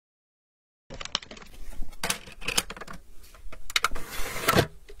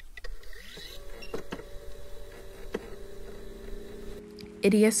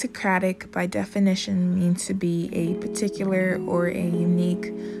Idiosyncratic, by definition, means to be a particular or a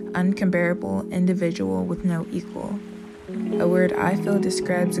unique, uncomparable individual with no equal. A word I feel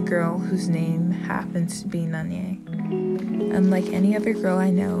describes a girl whose name happens to be Nanye. Unlike any other girl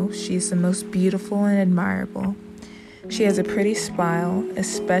I know, she's the most beautiful and admirable. She has a pretty smile,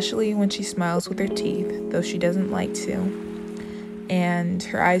 especially when she smiles with her teeth, though she doesn't like to, and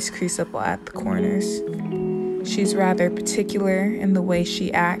her eyes crease up at the corners. She's rather particular in the way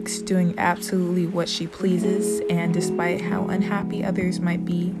she acts, doing absolutely what she pleases, and despite how unhappy others might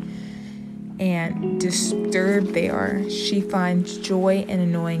be and disturbed they are, she finds joy in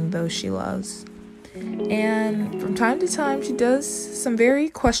annoying those she loves. And from time to time, she does some very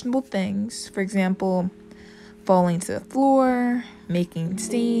questionable things. For example, falling to the floor, making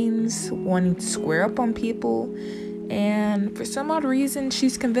scenes, wanting to square up on people, and for some odd reason,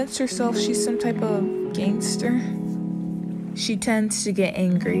 she's convinced herself she's some type of gangster. She tends to get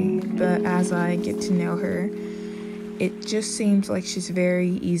angry, but as I get to know her, it just seems like she's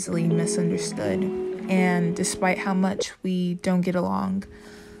very easily misunderstood. And despite how much we don't get along,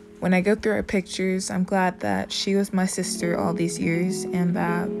 when I go through our pictures, I'm glad that she was my sister all these years and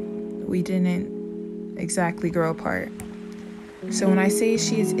that we didn't exactly grow apart. So when I say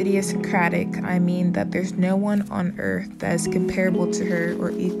she is idiosyncratic, I mean that there's no one on earth that is comparable to her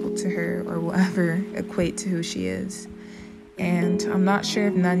or equal to her or will ever equate to who she is. And I'm not sure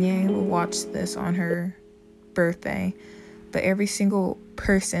if Nanye will watch this on her birthday, but every single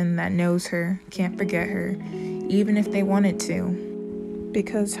person that knows her can't forget her, even if they wanted to.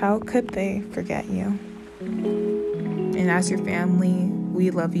 Because how could they forget you? And as your family,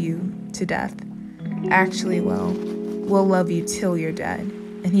 we love you to death. Actually, well, we'll love you till you're dead,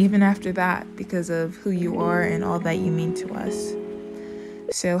 and even after that, because of who you are and all that you mean to us.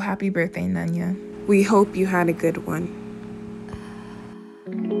 So happy birthday, Nanya. We hope you had a good one.